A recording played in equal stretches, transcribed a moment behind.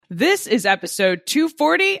This is episode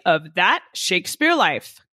 240 of That Shakespeare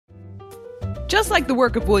Life. Just like the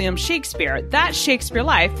work of William Shakespeare, That Shakespeare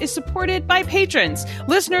Life is supported by patrons.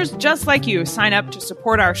 Listeners just like you sign up to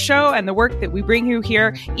support our show and the work that we bring you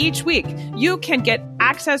here each week. You can get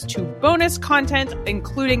access to bonus content,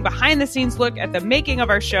 including behind-the-scenes look at the making of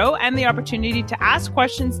our show and the opportunity to ask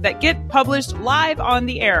questions that get published live on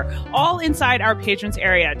the air, all inside our patrons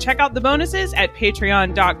area. Check out the bonuses at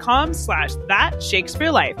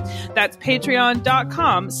patreon.com/thatshakespearelife. That's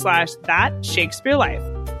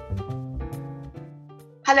patreon.com/thatshakespearelife.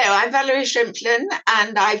 Hello, I'm Valerie Shrimplin,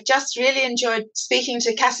 and I've just really enjoyed speaking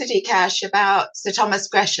to Cassidy Cash about Sir Thomas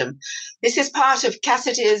Gresham. This is part of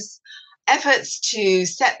Cassidy's efforts to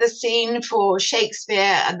set the scene for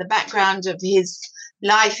Shakespeare and the background of his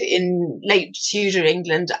life in late Tudor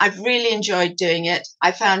England. I've really enjoyed doing it.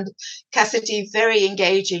 I found Cassidy very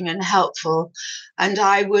engaging and helpful, and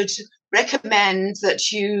I would recommend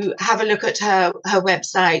that you have a look at her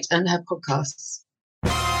website and her podcasts.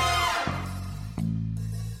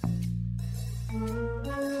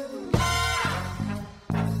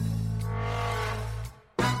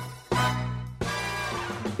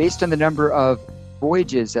 Based on the number of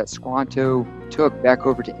voyages that Squanto took back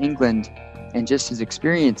over to England and just his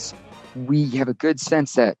experience, we have a good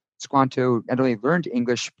sense that Squanto not only learned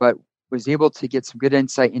English, but was able to get some good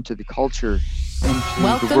insight into the culture.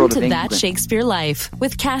 Welcome to That Shakespeare Life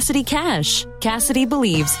with Cassidy Cash. Cassidy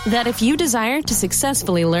believes that if you desire to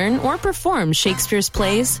successfully learn or perform Shakespeare's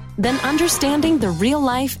plays, then understanding the real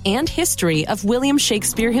life and history of William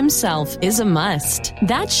Shakespeare himself is a must.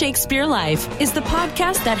 That Shakespeare Life is the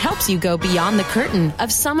podcast that helps you go beyond the curtain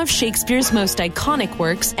of some of Shakespeare's most iconic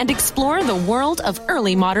works and explore the world of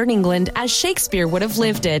early modern England as Shakespeare would have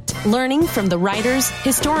lived it, learning from the writers,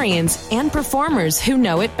 historians, and performers who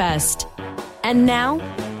know it best. And now,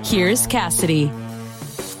 here's Cassidy.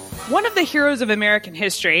 One of the heroes of American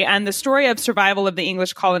history and the story of survival of the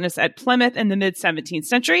English colonists at Plymouth in the mid-17th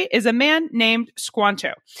century is a man named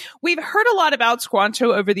Squanto. We've heard a lot about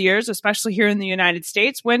Squanto over the years, especially here in the United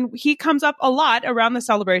States, when he comes up a lot around the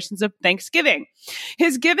celebrations of Thanksgiving.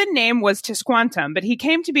 His given name was Tisquantum, but he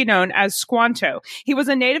came to be known as Squanto. He was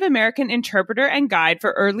a Native American interpreter and guide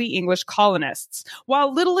for early English colonists.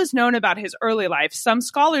 While little is known about his early life, some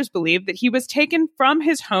scholars believe that he was taken from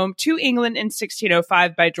his home to England in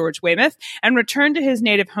 1605 by George Weymouth and returned to his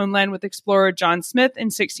native homeland with explorer John Smith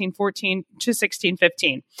in 1614 to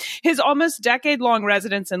 1615. His almost decade-long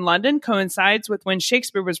residence in London coincides with when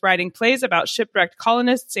Shakespeare was writing plays about shipwrecked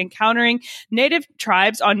colonists encountering native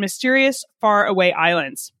tribes on mysterious, faraway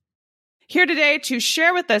islands. Here today to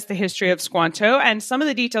share with us the history of Squanto and some of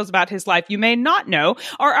the details about his life you may not know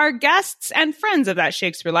are our guests and friends of That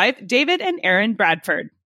Shakespeare Life, David and Erin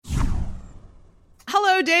Bradford.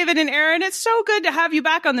 Hello, David and Erin. It's so good to have you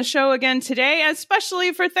back on the show again today,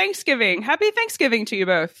 especially for Thanksgiving. Happy Thanksgiving to you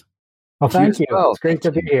both. Well, thank you. It's great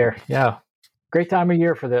to be here. Yeah. Great time of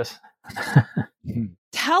year for this.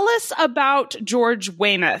 Tell us about George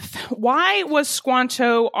Weymouth. Why was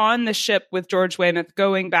Squanto on the ship with George Weymouth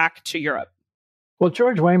going back to Europe? Well,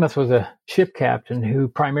 George Weymouth was a ship captain who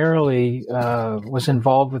primarily was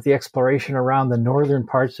involved with the exploration around the northern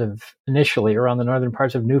parts of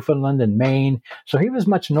Newfoundland and Maine. So he was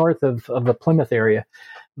much north of the Plymouth area,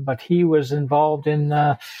 but he was involved in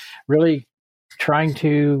really trying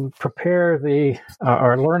to prepare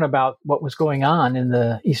or learn about what was going on in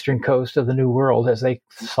the eastern coast of the New World as they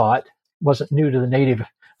saw it. It wasn't new to the Native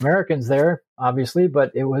Americans there, obviously,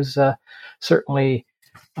 but it was certainly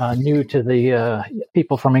new to the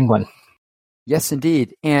people from England. Yes,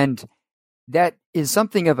 indeed. And that is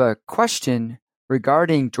something of a question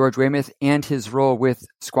regarding George Weymouth and his role with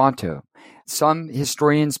Squanto. Some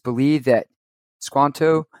historians believe that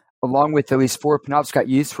Squanto, along with at least 4 Penobscot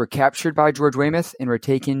youths, were captured by George Weymouth and were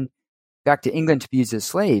taken back to England to be used as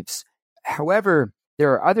slaves. However,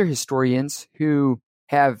 there are other historians who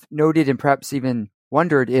have noted and perhaps even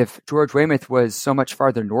wondered if George Weymouth was so much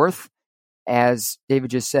farther north, as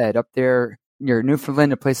David just said, up there near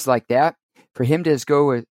Newfoundland and places like that. For him to go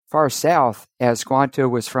as far south as Squanto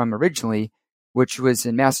was from originally, which was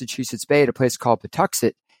in Massachusetts Bay at a place called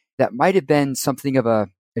Patuxet, that might have been something of a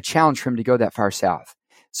challenge for him to go that far south.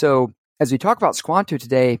 So as we talk about Squanto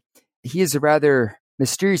today, he is a rather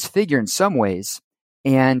mysterious figure in some ways.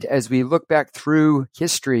 And as we look back through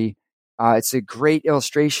history, it's a great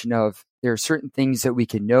illustration of there are certain things that we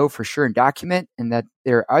can know for sure and document, and that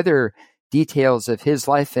there are other details of his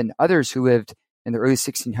life and others who lived in the early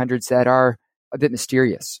 1600s that are a bit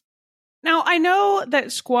mysterious. Now, I know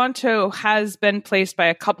that Squanto has been placed by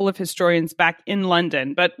a couple of historians back in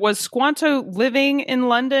London, but was Squanto living in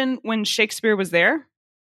London when Shakespeare was there?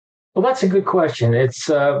 Well, that's a good question. It's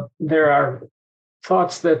there are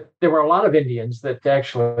thoughts that there were a lot of Indians that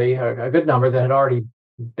actually, a good number that had already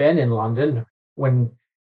been in London when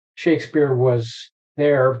Shakespeare was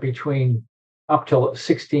there between up till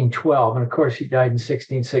 1612. And of course, he died in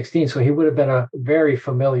 1616. So he would have been very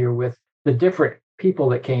familiar with the different people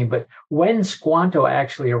that came. But when Squanto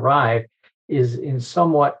actually arrived is in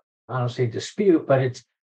somewhat, I don't say dispute, but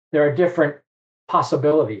there are different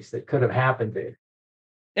possibilities that could have happened there.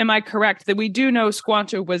 Am I correct that we do know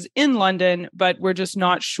Squanto was in London, but we're just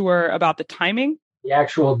not sure about the timing? The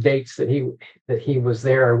actual dates that he was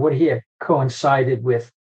there, or would he have coincided with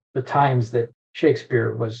the times that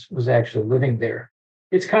Shakespeare was actually living there?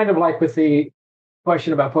 It's kind of like with the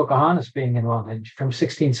question about Pocahontas being in London from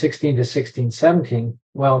 1616 to 1617.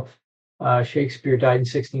 Well, Shakespeare died in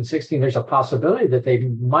 1616. There's a possibility that they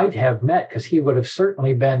might have met because he would have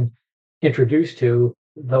certainly been introduced to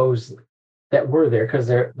those that were there, because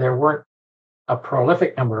there weren't a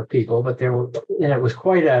prolific number of people, but and it was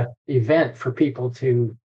quite an event for people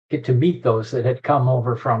to get to meet those that had come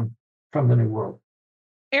over from the New World.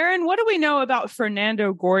 Aaron, what do we know about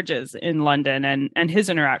Fernando Gorges in London and his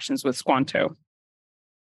interactions with Squanto?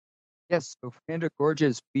 Yes, so Fernando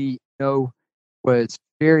Gorges, we know, was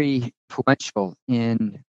very influential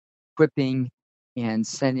in equipping and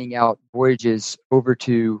sending out voyages over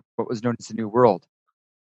to what was known as the New World.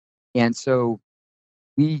 And so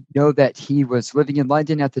we know that he was living in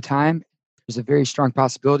London at the time. There's a very strong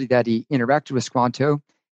possibility that he interacted with Squanto.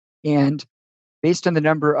 And based on the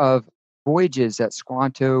number of voyages that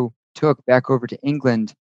Squanto took back over to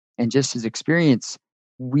England and just his experience,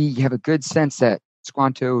 we have a good sense that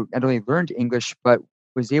Squanto not only learned English, but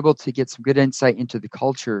was able to get some good insight into the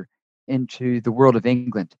culture, into the world of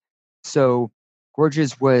England. So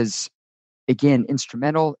Gorges was, again,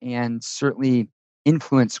 instrumental and certainly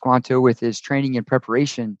influenced Squanto with his training and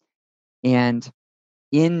preparation. And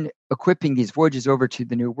in equipping these voyages over to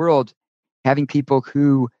the New World, having people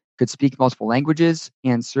who could speak multiple languages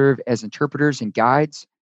and serve as interpreters and guides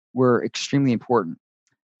were extremely important.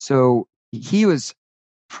 So he was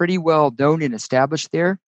pretty well known and established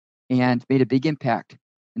there and made a big impact.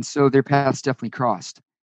 And so their paths definitely crossed.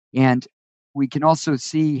 And we can also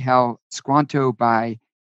see how Squanto, by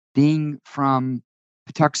being from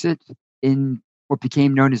Patuxet in what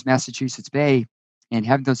became known as Massachusetts Bay and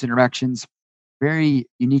having those interactions, very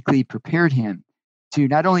uniquely prepared him to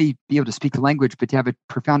not only be able to speak the language, but to have a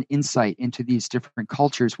profound insight into these different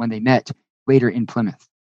cultures when they met later in Plymouth.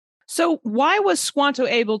 So why was Squanto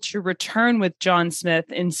able to return with John Smith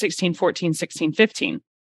in 1614, 1615?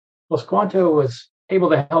 Well, Squanto was able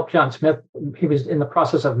to help John Smith. He was in the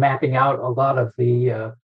process of mapping out a lot of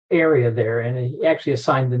the area there, and he actually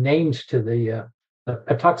assigned the names to the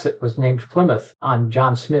Patuxet was named Plymouth on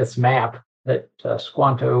John Smith's map that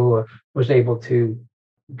Squanto was able to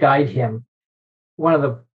guide him. One of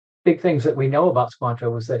the big things that we know about Squanto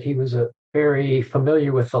was that he was very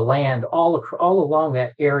familiar with the land all along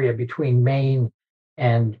that area between Maine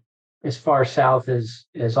and as far south as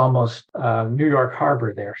almost New York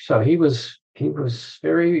Harbor there. So he was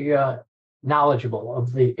very knowledgeable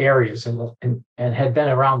of the areas and had been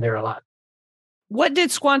around there a lot. What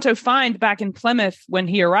did Squanto find back in Plymouth when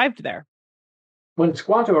he arrived there? When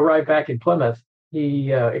Squanto arrived back in Plymouth,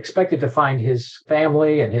 he expected to find his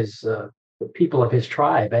family and the people of his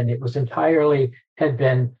tribe, and it was had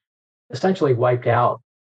been essentially wiped out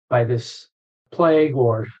by this plague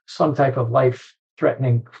or some type of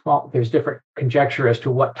life-threatening. There's different conjecture as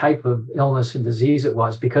to what type of illness and disease it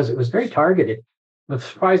was, because it was very targeted. The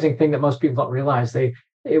surprising thing that most people don't realize, it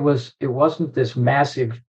wasn't this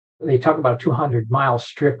massive. They talk about a 200-mile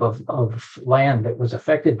strip of land that was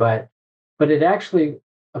affected by it, but it actually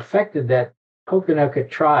affected that Pokanoket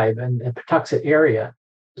tribe and the Patuxet area.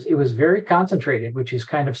 It was very concentrated, which is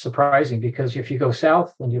kind of surprising, because if you go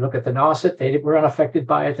south and you look at the Nauset, they were unaffected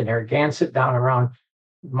by it. The Narragansett down around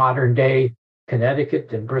modern-day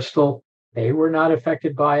Connecticut and Bristol, they were not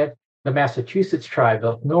affected by it. The Massachusetts tribe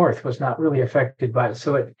up north was not really affected by it.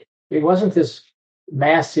 So it wasn't this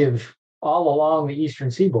massive all along the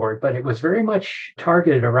eastern seaboard, but it was very much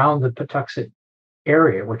targeted around the Patuxet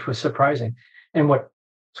area, which was surprising. And what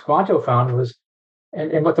Squanto found was,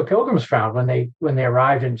 and what the Pilgrims found when they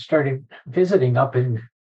arrived and started visiting up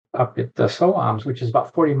at the Soams, which is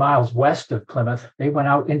about 40 miles west of Plymouth, they went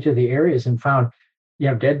out into the areas and found,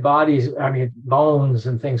 dead bodies, bones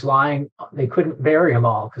and things lying. They couldn't bury them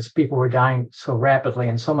all because people were dying so rapidly,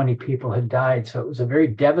 and so many people had died. So it was a very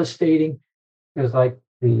devastating. It was like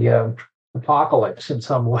the apocalypse in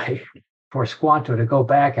some way for Squanto to go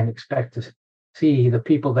back and expect to see the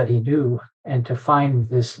people that he knew and to find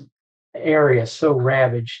this area so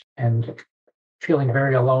ravaged and feeling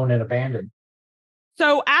very alone and abandoned.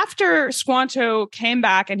 So after Squanto came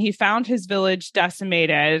back and he found his village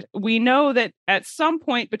decimated, we know that at some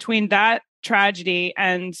point between that tragedy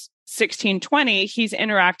and 1620, he's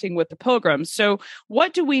interacting with the Pilgrims. So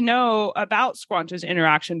what do we know about Squanto's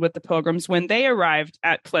interaction with the Pilgrims when they arrived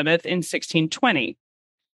at Plymouth in 1620?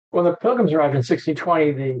 When the Pilgrims arrived in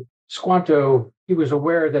 1620, the Squanto, he was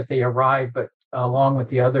aware that they arrived, but along with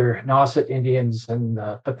the other Nauset Indians,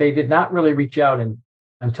 but they did not really reach out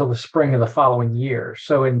until the spring of the following year.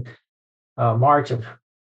 So in March of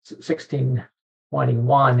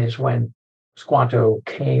 1621 is when Squanto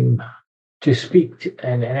came to speak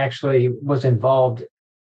and actually was involved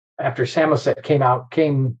after Samoset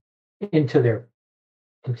came into their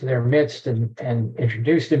midst and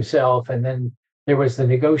introduced himself. And then there was the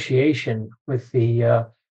negotiation with the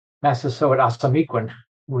Massasoit Assamequin,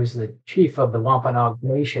 who was the chief of the Wampanoag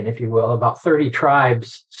Nation, if you will, about 30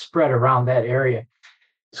 tribes spread around that area.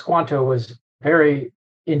 Squanto was very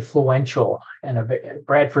influential, and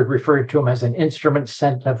Bradford referred to him as an instrument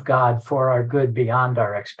sent of God for our good beyond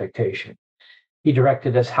our expectation. He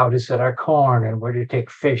directed us how to set our corn and where to take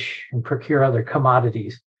fish and procure other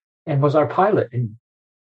commodities, and was our pilot and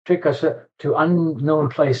took us to unknown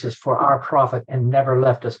places for our profit and never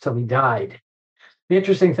left us till he died. The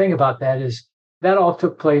interesting thing about that is that all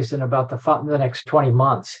took place in about the next 20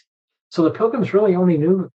 months. So the Pilgrims really only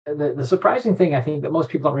knew, the surprising thing I think that most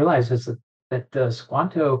people don't realize is that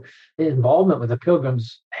Squanto's involvement with the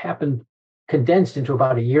Pilgrims happened condensed into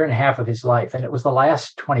about a year and a half of his life. And it was the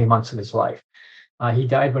last 20 months of his life. He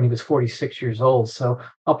died when he was 46 years old. So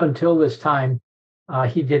up until this time,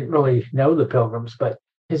 he didn't really know the Pilgrims, but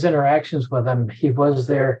his interactions with them, he was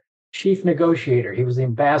their chief negotiator. He was the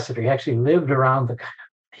ambassador. He actually lived around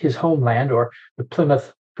his homeland, or the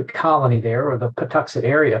Plymouth colony there, or the Patuxet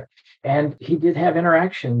area. And he did have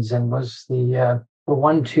interactions and was the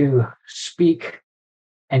one to speak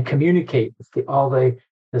and communicate with all the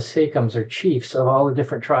sachems or chiefs of all the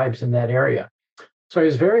different tribes in that area. So he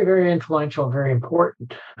was very, very influential and very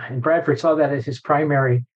important. And Bradford saw that as his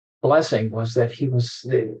primary blessing, was that he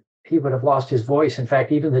would have lost his voice. In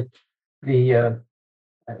fact, even the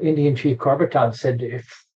Indian chief Corbiton said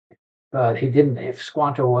if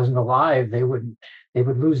Squanto wasn't alive, they would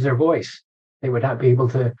lose their voice. They would not be able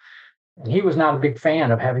to. And he was not a big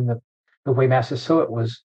fan of having the way Massasoit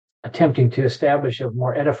was attempting to establish a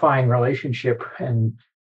more edifying relationship and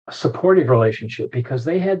a supportive relationship, because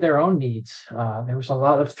they had their own needs. There was a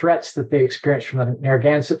lot of threats that they experienced from the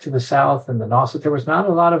Narragansett to the south and the Nauset. There was not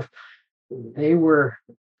a lot of. They were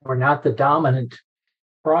not the dominant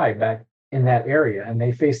tribe back in that area, and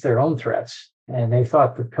they faced their own threats. And they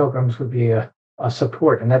thought the Pilgrims would be a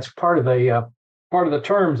support, and that's part of the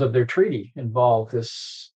terms of their treaty involved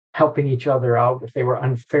this helping each other out if they were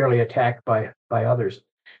unfairly attacked by others.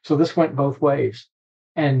 So this went both ways,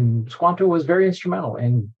 and Squanto was very instrumental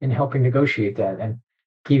in helping negotiate that, and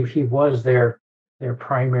he was their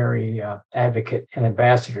primary advocate and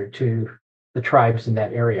ambassador to the tribes in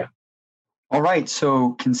that area. All right.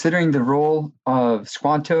 So considering the role of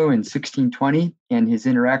Squanto in 1620 and his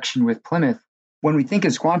interaction with Plymouth, when we think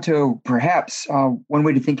of Squanto, perhaps one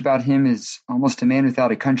way to think about him is almost a man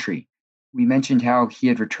without a country. We mentioned how he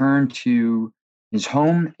had returned to his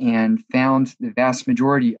home and found the vast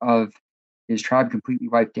majority of his tribe completely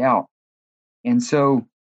wiped out. And so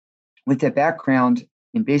with that background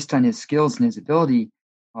and based on his skills and his ability,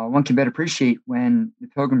 one can better appreciate when the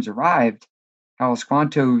Pilgrims arrived, how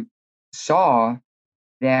Squanto saw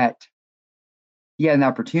that he had an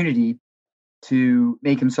opportunity to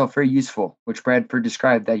make himself very useful, which Bradford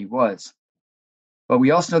described that he was. But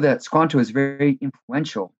we also know that Squanto is very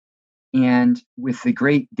influential. And with the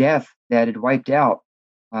great death that had wiped out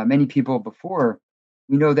many people before,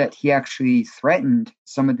 we know that he actually threatened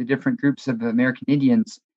some of the different groups of American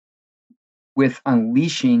Indians with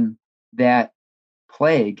unleashing that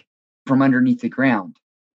plague from underneath the ground.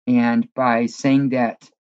 And by saying that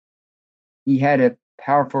he had a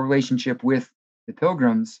powerful relationship with the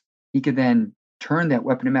Pilgrims, he could then turn that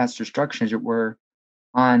weapon of mass destruction, as it were,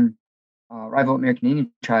 on rival American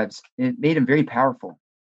Indian tribes. It made him very powerful.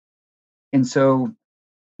 And so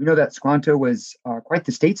we know that Squanto was quite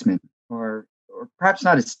the statesman, or perhaps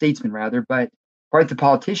not a statesman, rather, but quite the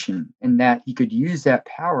politician, in that he could use that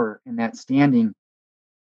power and that standing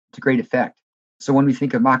to great effect. So when we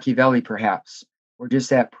think of Machiavelli, perhaps, or just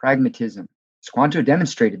that pragmatism, Squanto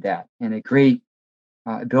demonstrated that and a great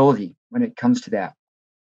ability when it comes to that.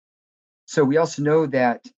 So we also know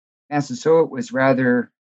that Massasoit was rather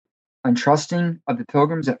untrusting of the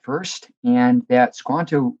Pilgrims at first, and that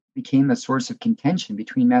Squanto became a source of contention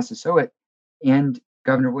between Massasoit and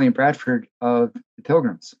Governor William Bradford of the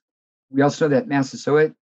Pilgrims. We also know that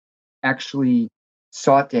Massasoit actually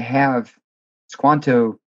sought to have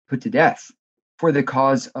Squanto put to death for the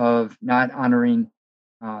cause of not honoring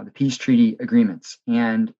the peace treaty agreements.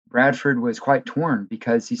 And Bradford was quite torn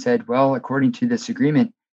because he said, well, according to this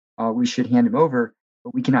agreement, we should hand him over,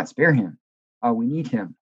 but we cannot spare him. We need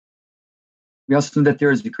him. We also know that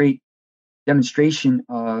there is a great demonstration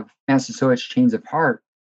of Massasoit's change of heart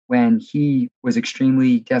when he was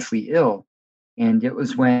extremely deathly ill. And it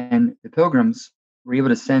was when the Pilgrims were able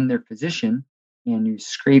to send their physician and who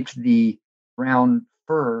scraped the brown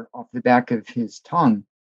fur off the back of his tongue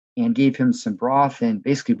and gave him some broth and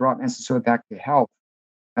basically brought Massasoit back to health.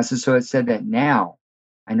 Massasoit said that now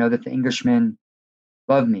I know that the Englishmen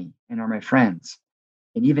love me and are my friends.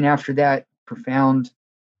 And even after that profound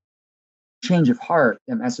change of heart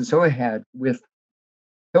that Massasoit had with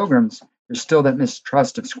Pilgrims, there's still that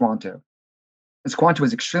mistrust of Squanto. And Squanto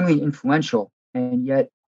was extremely influential, and yet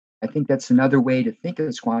I think that's another way to think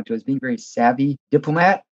of Squanto as being a very savvy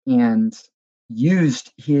diplomat and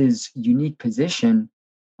used his unique position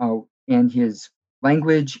and his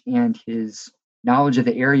language and his knowledge of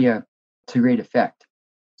the area to great effect.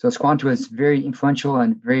 So Squanto is very influential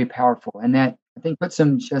and very powerful, and that I think puts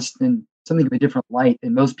him just in something of a different light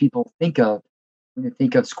than most people think of when they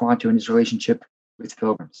think of Squanto and his relationship with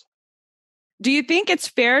Pilgrims. Do you think it's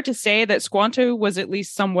fair to say that Squanto was at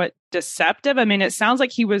least somewhat deceptive? I mean, it sounds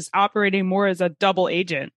like he was operating more as a double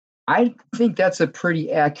agent. I think that's a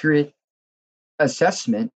pretty accurate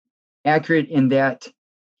assessment, accurate in that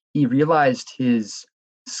he realized his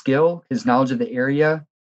skill, his knowledge of the area,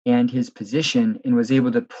 and his position, and was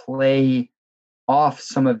able to play off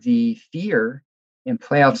some of the fear and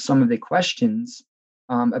play off some of the questions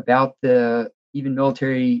about the even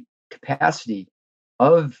military capacity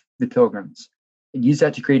of the Pilgrims and use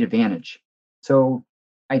that to create advantage. So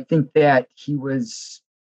I think that he was,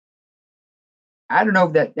 I don't know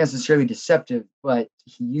if that necessarily deceptive, but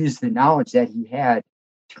he used the knowledge that he had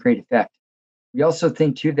to create effect. We also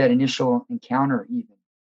think too that initial encounter, even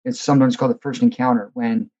it's sometimes called the first encounter,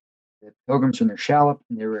 when the Pilgrims were in their shallop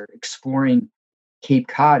and they were exploring Cape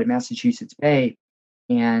Cod in Massachusetts Bay,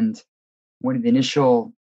 and one of the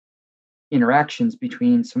initial interactions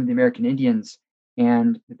between some of the American Indians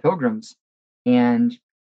and the Pilgrims, and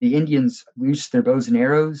the Indians loosed their bows and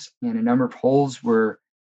arrows, and a number of holes were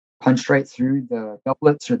punched right through the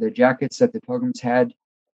doublets or the jackets that the Pilgrims had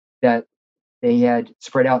that they had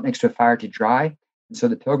spread out next to a fire to dry. And so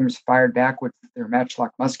the Pilgrims fired back with their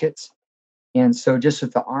matchlock muskets. And so just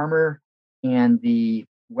with the armor and the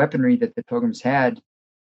weaponry that the Pilgrims had,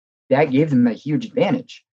 that gave them a huge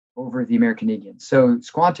advantage over the American Indians. So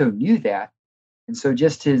Squanto knew that. And so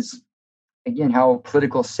just his, again, how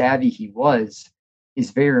political savvy he was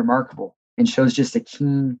is very remarkable and shows just a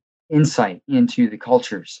keen insight into the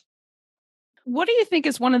cultures. What do you think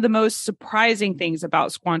is one of the most surprising things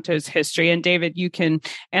about Squanto's history? And David, you can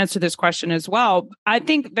answer this question as well. I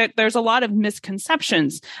think that there's a lot of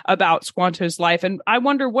misconceptions about Squanto's life. And I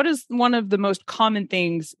wonder, what is one of the most common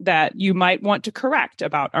things that you might want to correct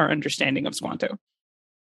about our understanding of Squanto?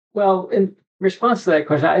 Well, in response to that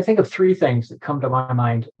question, I think of three things that come to my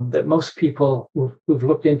mind that most people who've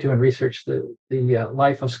looked into and researched the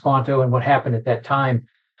life of Squanto and what happened at that time,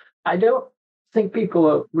 I don't think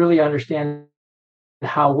people really understand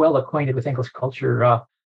how well acquainted with English culture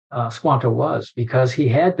Squanto was, because he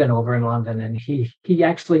had been over in London and he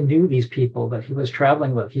actually knew these people that he was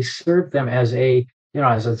traveling with. He served them as a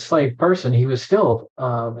slave person. He was still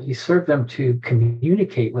he served them to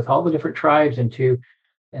communicate with all the different tribes and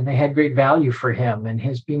they had great value for him and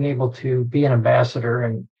his being able to be an ambassador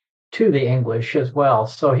and to the English as well.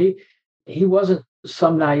 So he wasn't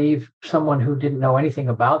some naive someone who didn't know anything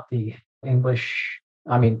about the English.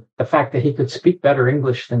 I mean, the fact that he could speak better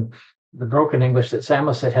English than the broken English that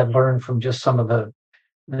Samoset had learned from just some of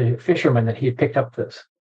the fishermen that he had picked up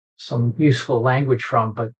some useful language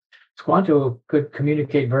from. But Squanto could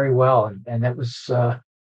communicate very well, and that was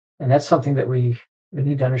and that's something that we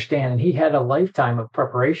need to understand. And he had a lifetime of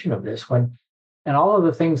preparation of this and all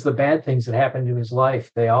of the bad things that happened to his life,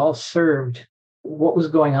 they all served what was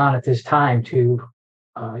going on at this time to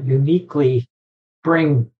uniquely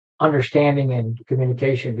bring understanding and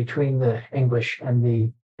communication between the English and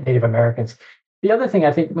the Native Americans. The other thing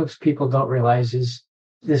I think most people don't realize is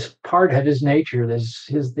this part of his nature,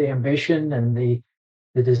 the ambition and the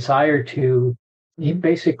desire to. He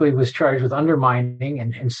basically was charged with undermining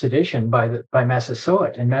and sedition by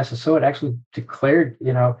Massasoit, and Massasoit actually declared,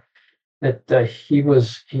 that he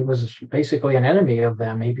was basically an enemy of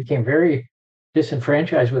them. He became very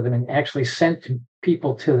disenfranchised with him and actually sent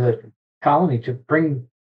people to the colony to bring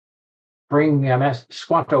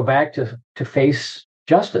Squanto back to face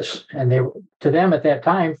justice. And to them at that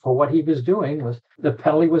time, for what he was doing, was the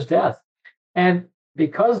penalty was death. And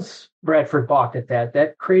because Bradford balked at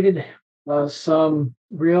that created some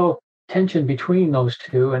real tension between those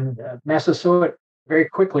two. And Massasoit very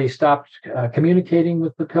quickly stopped communicating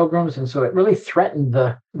with the Pilgrims. And so it really threatened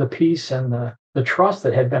the peace and the trust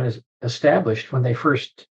that had been established when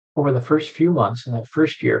over the first few months in that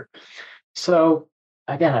first year. So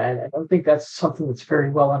again, I don't think that's something that's very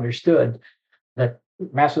well understood, that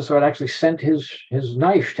Massasoit actually sent his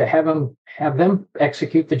knife to have them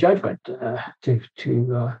execute the judgment, to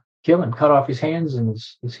kill him, cut off his hands and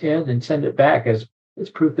his head and send it back as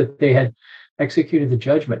proof that they had executed the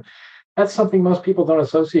judgment. That's something most people don't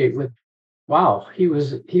associate with. Wow, he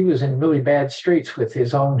was in really bad straits with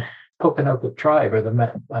his own Pokanoket tribe, or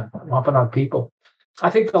the Wampanoag people. I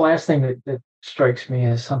think the last thing that strikes me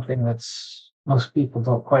as something that's most people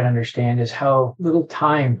don't quite understand is how little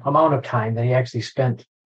amount of time that he actually spent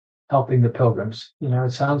helping the Pilgrims.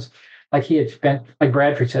 It sounds like he had spent, like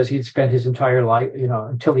Bradford says, he had spent his entire life,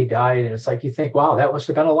 until he died. And it's like, you think, wow, that must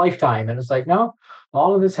have been a lifetime. And it's like, no,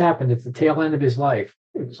 all of this happened at the tail end of his life.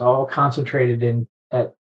 It was all concentrated in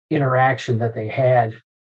that interaction that they had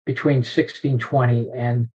between 1620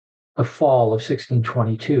 and the fall of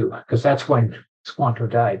 1622, because that's when Squanto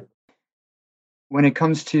died. When it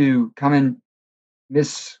comes to common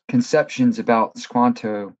misconceptions about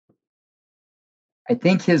Squanto, I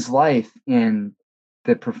think his life and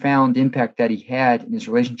the profound impact that he had in his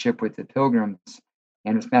relationship with the Pilgrims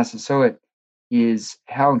and with Massasoit is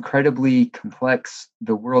how incredibly complex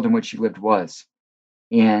the world in which he lived was.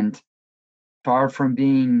 And far from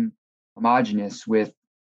being homogenous with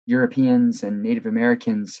Europeans and Native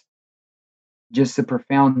Americans, just the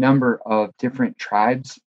profound number of different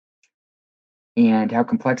tribes and how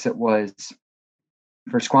complex it was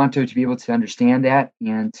for Squanto to be able to understand that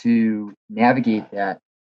and to navigate that,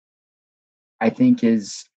 I think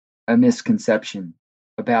is a misconception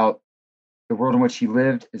about the world in which he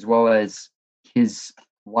lived as well as his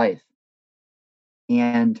life.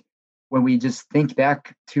 And when we just think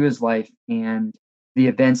back to his life and the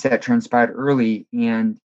events that transpired early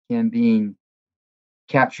and him being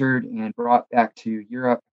captured and brought back to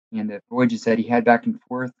Europe and the voyages that he had back and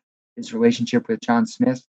forth, his relationship with John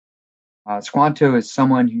Smith, Squanto is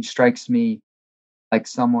someone who strikes me like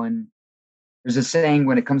someone, there's a saying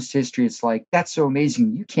when it comes to history, it's like, that's so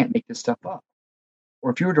amazing, you can't make this stuff up.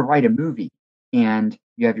 Or if you were to write a movie and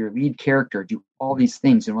you have your lead character do all these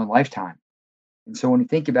things in one lifetime. And so when we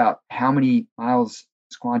think about how many miles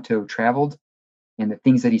Squanto traveled and the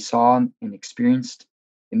things that he saw and experienced,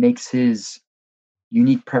 it makes his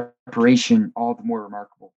unique preparation all the more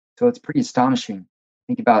remarkable. So it's pretty astonishing.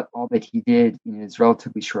 Think about all that he did in his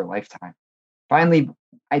relatively short lifetime. Finally,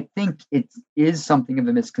 I think it is something of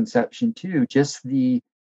a misconception too, just the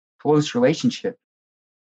close relationship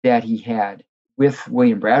that he had with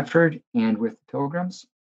William Bradford and with the Pilgrims.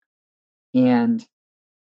 And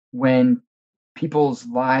when people's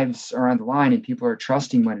lives are on the line and people are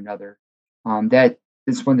trusting one another, that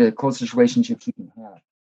is one of the closest relationships you can have.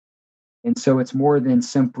 And so it's more than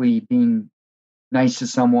simply being nice to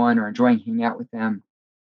someone or enjoying hanging out with them.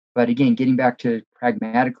 But again, getting back to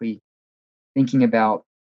pragmatically thinking about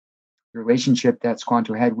the relationship that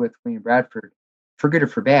Squanto had with William Bradford, for good or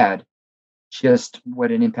for bad, just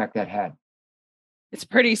what an impact that had. It's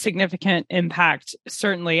pretty significant impact,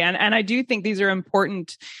 certainly. And I do think these are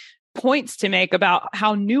important points to make about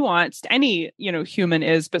how nuanced any, human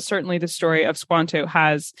is, but certainly the story of Squanto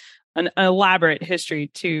has an elaborate history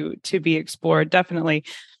to be explored, definitely.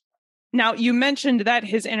 Now, you mentioned that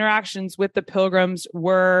his interactions with the Pilgrims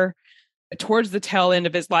were towards the tail end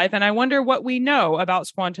of his life, and I wonder what we know about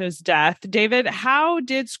Squanto's death. David, how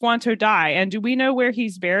did Squanto die, and do we know where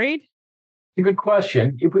he's buried? A good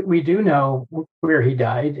question. We do know where he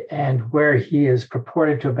died and where he is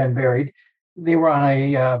purported to have been buried. They were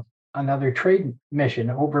on another trade mission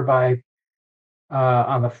over by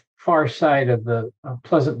on the far side of the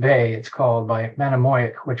Pleasant Bay. It's called, by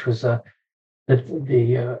Manamoick, which was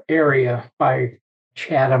the area by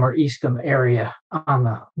Chatham or Eastham area on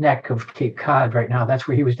the neck of Cape Cod right now. That's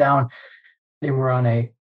where he was down. They were on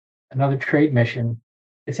another trade mission.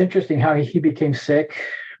 It's interesting how he became sick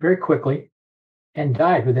very quickly and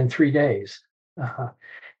died within 3 days.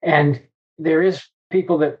 And there is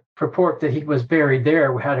people that purport that he was buried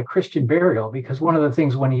there, had a Christian burial, because one of the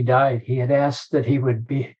things when he died, he had asked that he would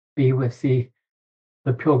be with the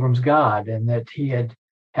Pilgrim's God, and that he had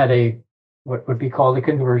a what would be called a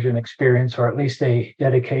conversion experience, or at least a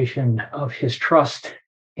dedication of his trust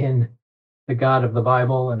in the God of the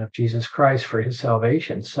Bible and of Jesus Christ for his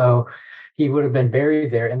salvation. So he would have been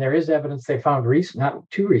buried there. And there is evidence they found not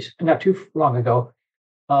too long ago,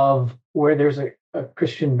 of where there's a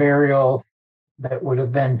Christian burial that would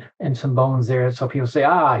have been, and some bones there. So people say,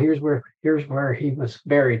 here's where he was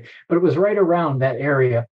buried. But it was right around that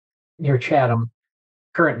area near Chatham,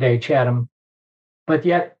 current day Chatham. But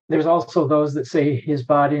yet there's also those that say his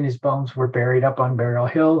body and his bones were buried up on Burial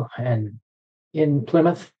Hill and in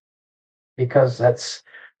Plymouth, because that's,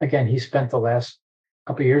 again, he spent the last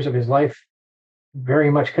couple of years of his life very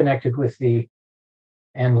much connected with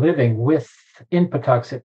and living in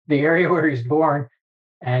Patuxent, the area where he's born.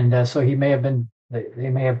 And so they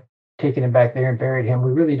may have taken him back there and buried him.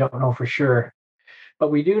 We really don't know for sure.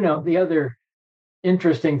 But we do know the other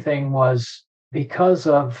interesting thing was, because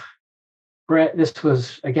of this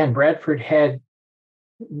was, again, Bradford had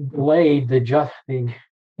laid the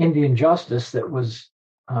Indian justice that was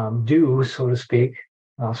due, so to speak,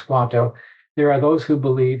 Squanto. There are those who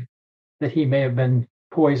believe that he may have been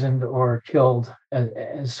poisoned or killed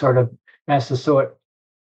as sort of Massasoit,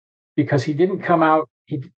 because he didn't come out.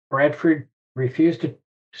 Bradford refused to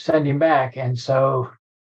send him back. And so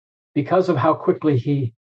because of how quickly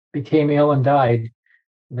he became ill and died,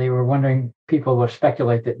 they were wondering, people will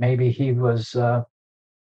speculate that maybe he was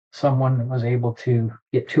someone was able to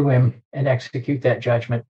get to him and execute that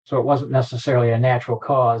judgment. So it wasn't necessarily a natural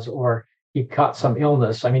cause, or he caught some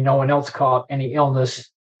illness. I mean, no one else caught any illness.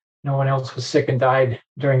 No one else was sick and died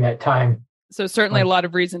during that time. So certainly a lot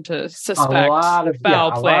of reason to suspect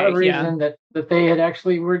foul play. A lot of reason that they had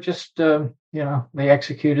actually were just, they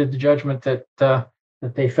executed the judgment that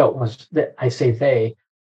they felt was, that I say they,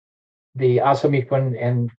 the Assamequin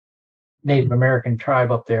and Native American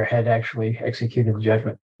tribe up there had actually executed the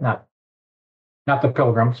judgment, not the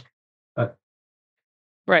Pilgrims, but.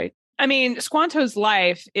 Right. I mean, Squanto's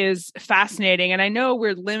life is fascinating, and I know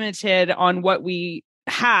we're limited on what we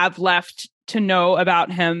have left to know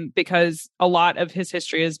about him because a lot of his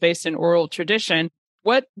history is based in oral tradition.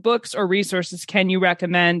 What books or resources can you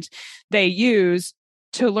recommend they use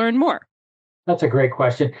to learn more? That's a great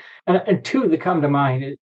question. And two that come to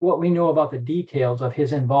mind, what we know about the details of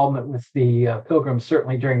his involvement with the Pilgrims,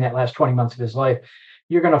 certainly during that last 20 months of his life.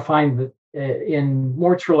 You're going to find that in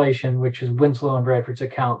Mort's Relation, which is Winslow and Bradford's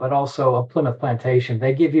account, but also a Plymouth Plantation,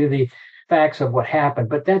 they give you the facts of what happened.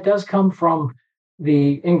 But that does come from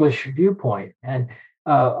the English viewpoint. And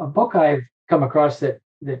a book I've come across that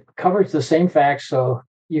covers the same facts, so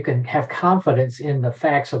you can have confidence in the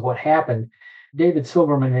facts of what happened. David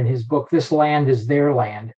Silverman, in his book, This Land is Their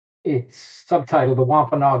Land, it's subtitled The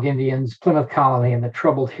Wampanoag Indians, Plymouth Colony, and the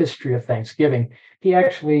Troubled History of Thanksgiving. He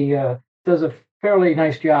actually does a fairly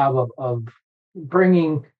nice job of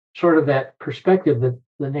bringing sort of that perspective that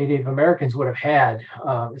the Native Americans would have had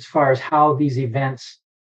as far as how these events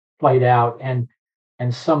played out, and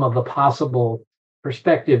some of the possible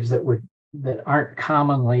perspectives that aren't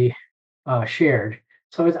commonly shared.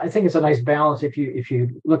 So I think it's a nice balance if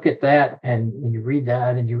you look at that and you read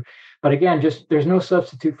that but again, just there's no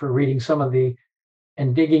substitute for reading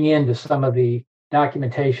and digging into some of the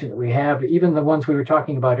documentation that we have, even the ones we were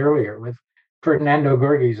talking about earlier with Ferdinando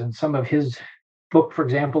Gorges and some of his book, for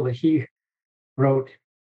example, that he wrote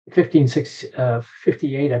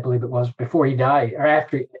 1558, I believe it was, before he died, or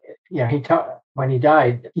after, when he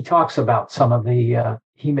died, he talks about some of the,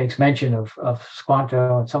 he makes mention of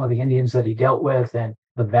Squanto and some of the Indians that he dealt with and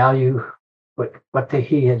the value, what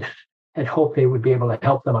he had hoped they would be able to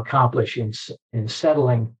help them accomplish in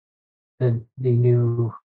settling the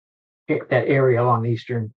new, that area along the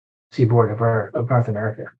eastern seaboard of North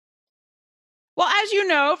America. Well, as you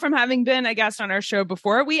know, from having been a guest on our show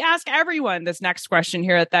before, we ask everyone this next question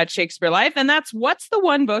here at That Shakespeare Life, and that's, what's the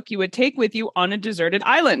one book you would take with you on a deserted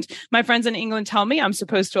island? My friends in England tell me I'm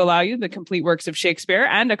supposed to allow you the complete works of Shakespeare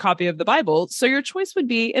and a copy of the Bible, so your choice would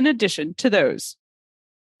be in addition to those.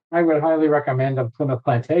 I would highly recommend A Plymouth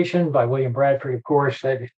Plantation by William Bradford, of course,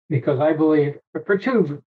 because I believe, for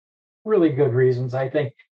two really good reasons, I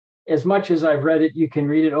think, as much as I've read it, you can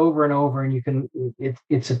read it over and over, and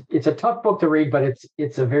it's a tough book to read, but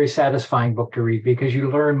it's a very satisfying book to read because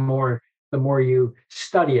you learn more the more you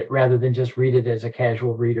study it rather than just read it as a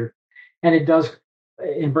casual reader. And it does,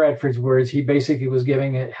 in Bradford's words, he basically was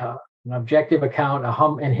giving it an objective account,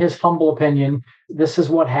 in his humble opinion, this is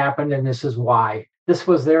what happened and this is why. This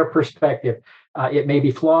was their perspective. It may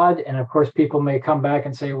be flawed, and of course, people may come back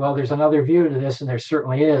and say, well, there's another view to this, and there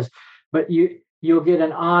certainly is. But you'll get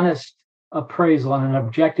an honest appraisal and an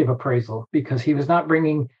objective appraisal because he was not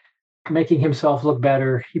bringing making himself look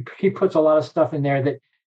better. He puts a lot of stuff in there that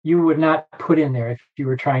you would not put in there if you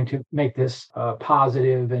were trying to make this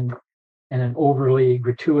positive and an overly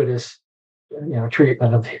gratuitous,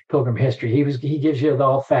 treatment of Pilgrim history. He gives you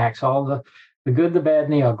all facts, all the good, the bad,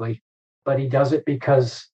 and the ugly, but he does it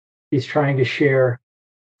because he's trying to share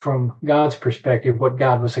from God's perspective what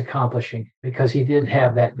God was accomplishing, because he did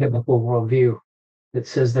have that biblical worldview that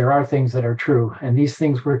says there are things that are true, and these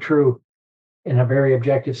things were true in a very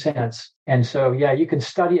objective sense. And so, yeah, you can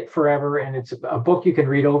study it forever, and it's a book you can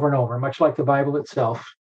read over and over, much like the Bible itself.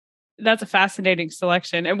 That's a fascinating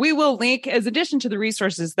selection. And we will link, as addition to the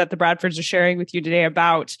resources that the Bradfords are sharing with you today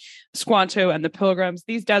about Squanto and the Pilgrims,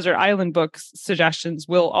 these Desert Island books suggestions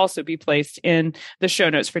will also be placed in the show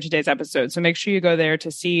notes for today's episode. So make sure you go there to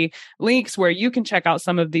see links where you can check out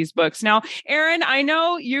some of these books. Now, Aaron, I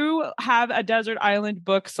know you have a Desert Island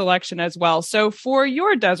book selection as well. So for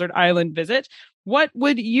your Desert Island visit, what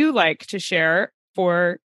would you like to share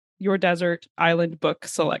for your Desert Island book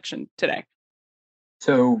selection today?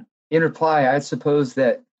 So, in reply, I suppose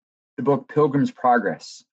that the book Pilgrim's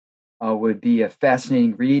Progress would be a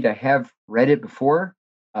fascinating read. I have read it before.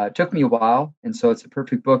 It took me a while, and so it's a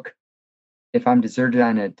perfect book if I'm deserted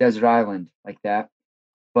on a desert island like that.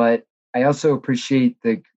 But I also appreciate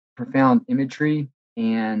the profound imagery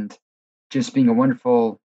and just being a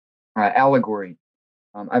wonderful allegory.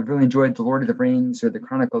 I've really enjoyed The Lord of the Rings or The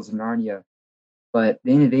Chronicles of Narnia, but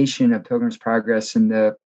the innovation of Pilgrim's Progress and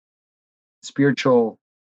the spiritual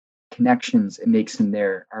connections it makes in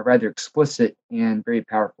there are rather explicit and very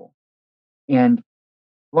powerful. And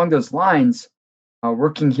along those lines,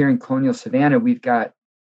 working here in colonial Savannah, we've got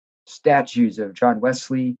statues of John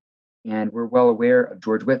Wesley, and we're well aware of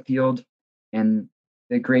George Whitefield and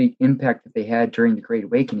the great impact that they had during the Great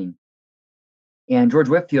Awakening. And George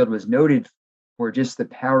Whitefield was noted for just the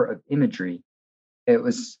power of imagery. It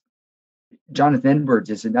was Jonathan Edwards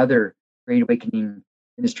is another Great Awakening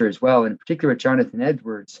minister as well. In particular, Jonathan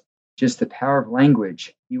Edwards, just the power of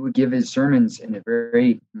language. He would give his sermons in a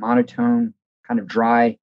very monotone, kind of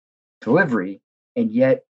dry delivery. And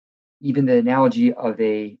yet, even the analogy or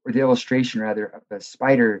the illustration rather, of a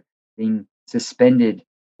spider being suspended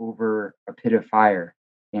over a pit of fire.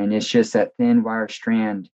 And it's just that thin wire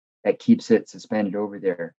strand that keeps it suspended over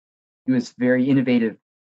there. He was very innovative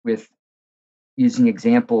with using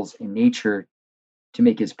examples in nature to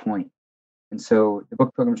make his point. And so the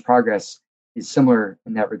book Pilgrim's Progress is similar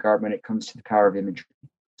in that regard when it comes to the power of imagery.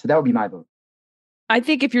 So that would be my vote. I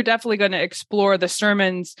think if you're definitely going to explore the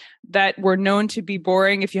sermons that were known to be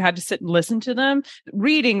boring, if you had to sit and listen to them,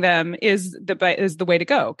 reading them is the way to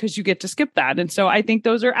go, because you get to skip that. And so I think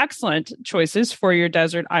those are excellent choices for your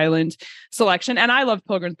Desert Island selection. And I love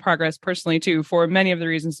Pilgrim's Progress personally, too, for many of the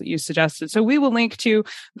reasons that you suggested. So we will link to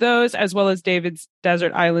those as well as David's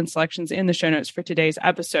Desert Island selections in the show notes for today's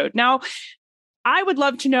episode. Now, I would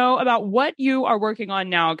love to know about what you are working on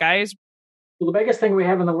now, guys. Well, the biggest thing we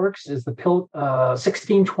have in the works is the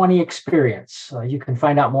 1620 experience. You can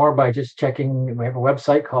find out more by just checking. We have a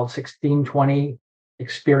website called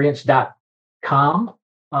 1620experience.com.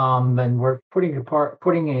 And we're putting a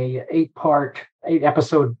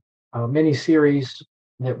 8-episode mini-series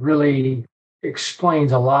that really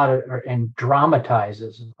explains a lot and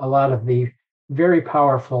dramatizes a lot of the very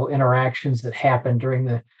powerful interactions that happened during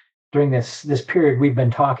this period we've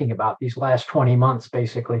been talking about, these last 20 months,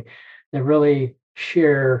 basically, that really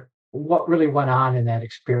share what really went on in that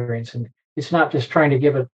experience. And it's not just trying to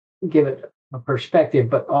give it a perspective,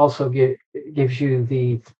 but also gives you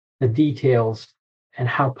the details and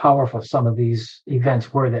how powerful some of these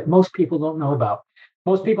events were that most people don't know about.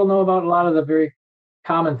 Most people know about a lot of the very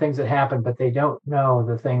common things that happen, but they don't know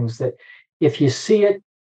the things that if you see it,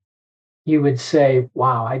 you would say,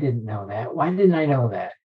 wow, I didn't know that. Why didn't I know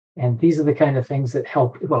that? And these are the kind of things that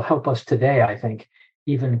will help us today, I think,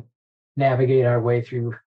 even navigate our way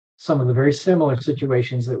through some of the very similar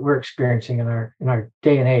situations that we're experiencing in our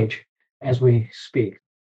day and age as we speak.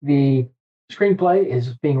 The screenplay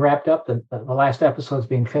is being wrapped up. The last episode is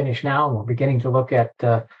being finished now, and we're beginning to look at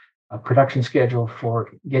a production schedule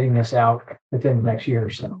for getting this out within the next year or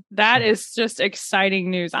so. That is just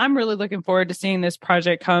exciting news. I'm really looking forward to seeing this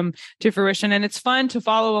project come to fruition. And it's fun to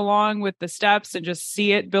follow along with the steps and just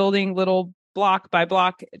see it building little block by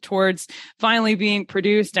block towards finally being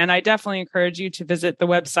produced. And I definitely encourage you to visit the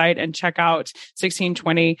website and check out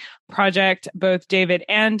 1620 Project. Both David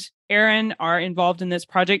and Aaron are involved in this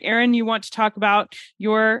project. Aaron, you want to talk about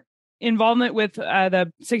your involvement with the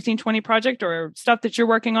 1620 Project or stuff that you're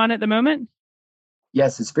working on at the moment?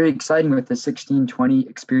 Yes, it's very exciting with the 1620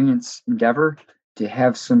 experience endeavor to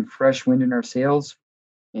have some fresh wind in our sails.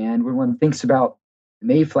 And when one thinks about the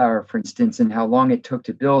Mayflower, for instance, and how long it took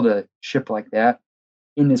to build a ship like that.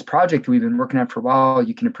 In this project we've been working on for a while,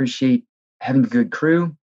 you can appreciate having a good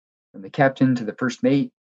crew, from the captain to the first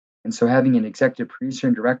mate. And so having an executive producer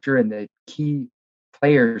and director and the key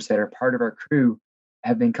players that are part of our crew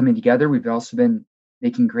have been coming together. We've also been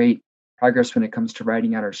making great progress when it comes to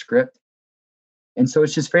writing out our script. And so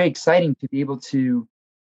it's just very exciting to be able to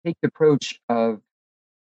take the approach of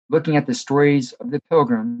looking at the stories of the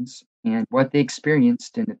Pilgrims and what they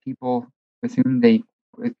experienced and the people who they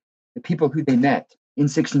met in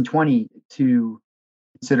 1620, to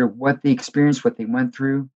consider what they experienced, what they went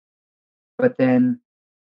through, but then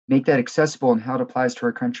make that accessible and how it applies to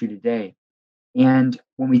our country today. And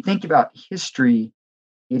when we think about history,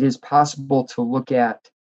 it is possible to look at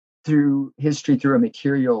through history through a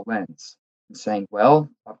material lens, and saying, well,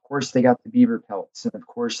 of course they got the beaver pelts, and of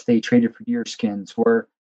course they traded for deer skins, or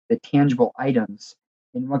the tangible items.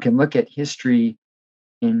 And one can look at history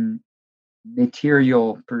in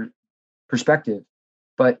material perspective.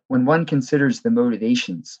 But when one considers the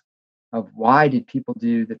motivations of why did people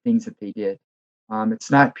do the things that they did,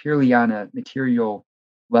 it's not purely on a material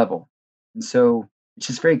level. And so it's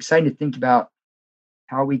just very exciting to think about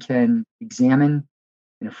how we can examine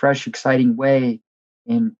in a fresh, exciting way,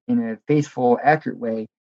 in a faithful, accurate way,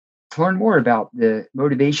 to learn more about the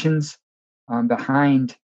motivations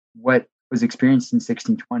behind what was experienced in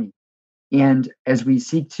 1620. And as we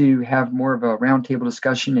seek to have more of a roundtable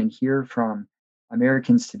discussion and hear from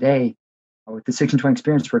Americans today with the 1620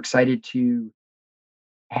 experience, we're excited to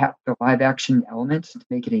have the live action element to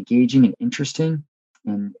make it engaging and interesting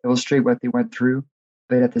and illustrate what they went through,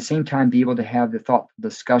 but at the same time be able to have the thoughtful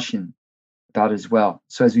discussion about it as well.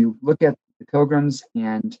 So as we look at the Pilgrims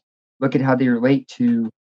and look at how they relate to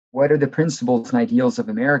what are the principles and ideals of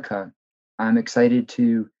America, I'm excited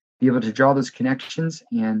to be able to draw those connections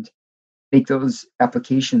and make those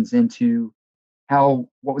applications into how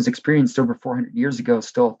what was experienced over 400 years ago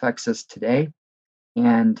still affects us today,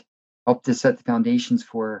 and help to set the foundations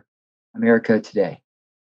for America today.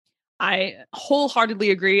 I wholeheartedly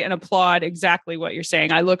agree and applaud exactly what you're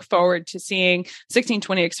saying. I look forward to seeing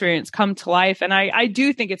 1620 experience come to life. And I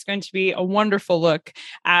do think it's going to be a wonderful look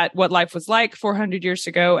at what life was like 400 years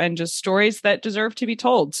ago and just stories that deserve to be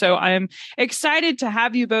told. So I'm excited to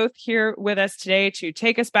have you both here with us today to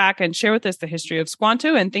take us back and share with us the history of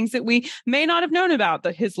Squanto and things that we may not have known about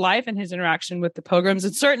his life and his interaction with the Pilgrims,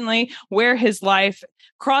 and certainly where his life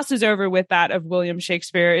crosses over with that of William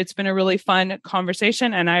Shakespeare. It's been a really fun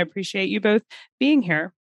conversation, and I appreciate you both being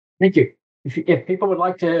here. Thank you. If people would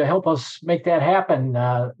like to help us make that happen,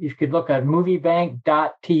 you could look at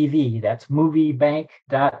moviebank.tv. That's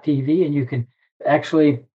moviebank.tv, and you can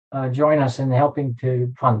actually join us in helping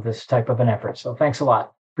to fund this type of an effort. So thanks a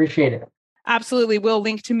lot. Appreciate it. Absolutely. We'll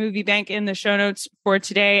link to Movie Bank in the show notes for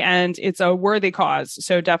today, and it's a worthy cause.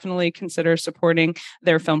 So definitely consider supporting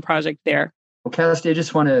their film project there. Well, Cassidy, I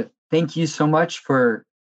just want to thank you so much for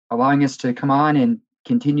allowing us to come on and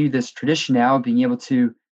continue this tradition now, being able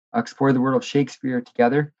to explore the world of Shakespeare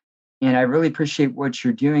together. And I really appreciate what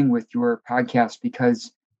you're doing with your podcast,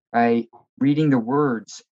 because by reading the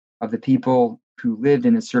words of the people who lived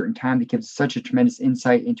in a certain time, that gives such a tremendous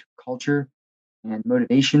insight into culture and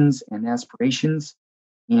motivations and aspirations,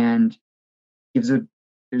 and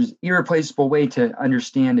there's irreplaceable way to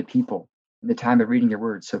understand the people in the time of reading their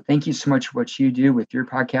words. So thank you so much for what you do with your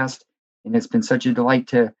podcast. And it's been such a delight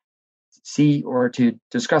to see or to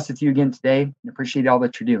discuss with you again today, and appreciate all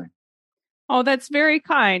that you're doing. Oh, that's very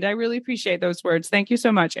kind. I really appreciate those words. Thank you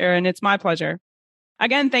so much, Aaron. It's my pleasure.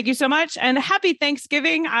 Again, thank you so much, and happy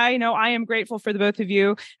Thanksgiving. I know I am grateful for the both of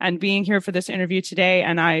you and being here for this interview today,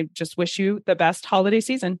 and I just wish you the best holiday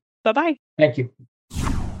season. Bye-bye. Thank you.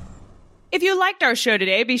 If you liked our show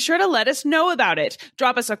today, be sure to let us know about it.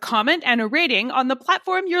 Drop us a comment and a rating on the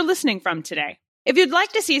platform you're listening from today. If you'd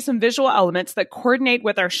like to see some visual elements that coordinate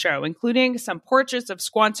with our show, including some portraits of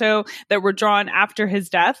Squanto that were drawn after his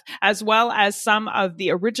death, as well as some of the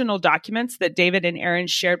original documents that David and Aaron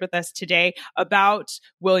shared with us today about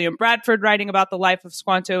William Bradford writing about the life of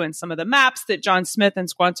Squanto, and some of the maps that John Smith and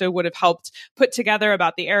Squanto would have helped put together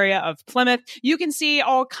about the area of Plymouth, you can see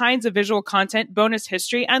all kinds of visual content, bonus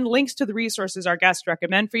history, and links to the resources our guests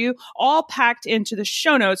recommend for you, all packed into the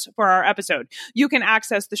show notes for our episode. You can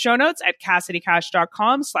access the show notes at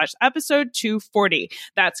CassidyCash.com/episode 240.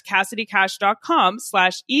 That's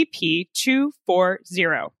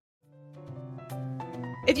CassidyCash.com/EP240.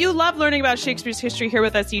 If you love learning about Shakespeare's history here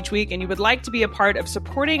with us each week and you would like to be a part of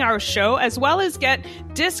supporting our show as well as get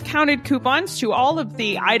discounted coupons to all of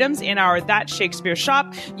the items in our That Shakespeare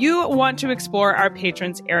shop, you want to explore our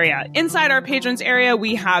patrons area. Inside our patrons area,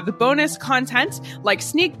 we have bonus content like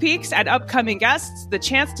sneak peeks at upcoming guests, the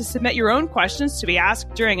chance to submit your own questions to be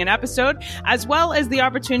asked during an episode, as well as the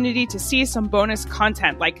opportunity to see some bonus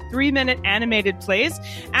content like 3-minute animated plays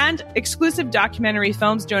and exclusive documentary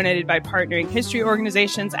films donated by partnering history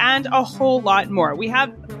organizations and a whole lot more. We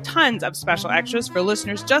have tons of special extras for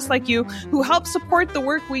listeners just like you who help support the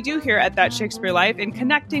work we do here at That Shakespeare Life in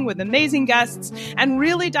connecting with amazing guests and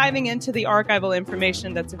really diving into the archival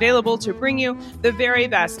information that's available to bring you the very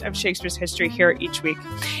best of Shakespeare's history here each week.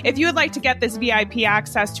 If you would like to get this VIP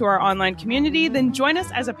access to our online community, then join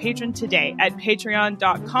us as a patron today at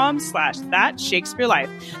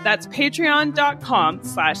patreon.com/thatshakespearelife. That's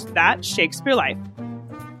patreon.com/thatshakespearelife.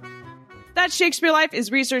 That Shakespeare Life is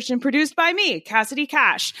researched and produced by me, Cassidy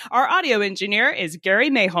Cash. Our audio engineer is Gary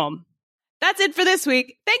Mayholm. That's it for this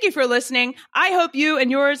week. Thank you for listening. I hope you and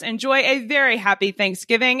yours enjoy a very happy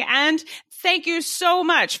Thanksgiving. And thank you so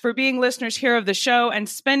much for being listeners here of the show and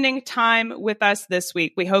spending time with us this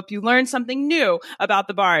week. We hope you learned something new about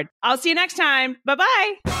the Bard. I'll see you next time.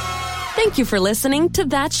 Bye-bye. Thank you for listening to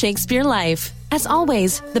That Shakespeare Life. As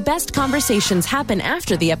always, the best conversations happen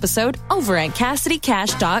after the episode over at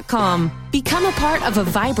CassidyCash.com. Become a part of a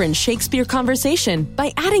vibrant Shakespeare conversation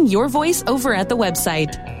by adding your voice over at the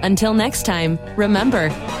website. Until next time, remember,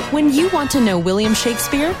 when you want to know William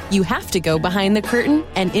Shakespeare, you have to go behind the curtain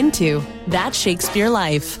and into That Shakespeare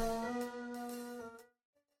Life.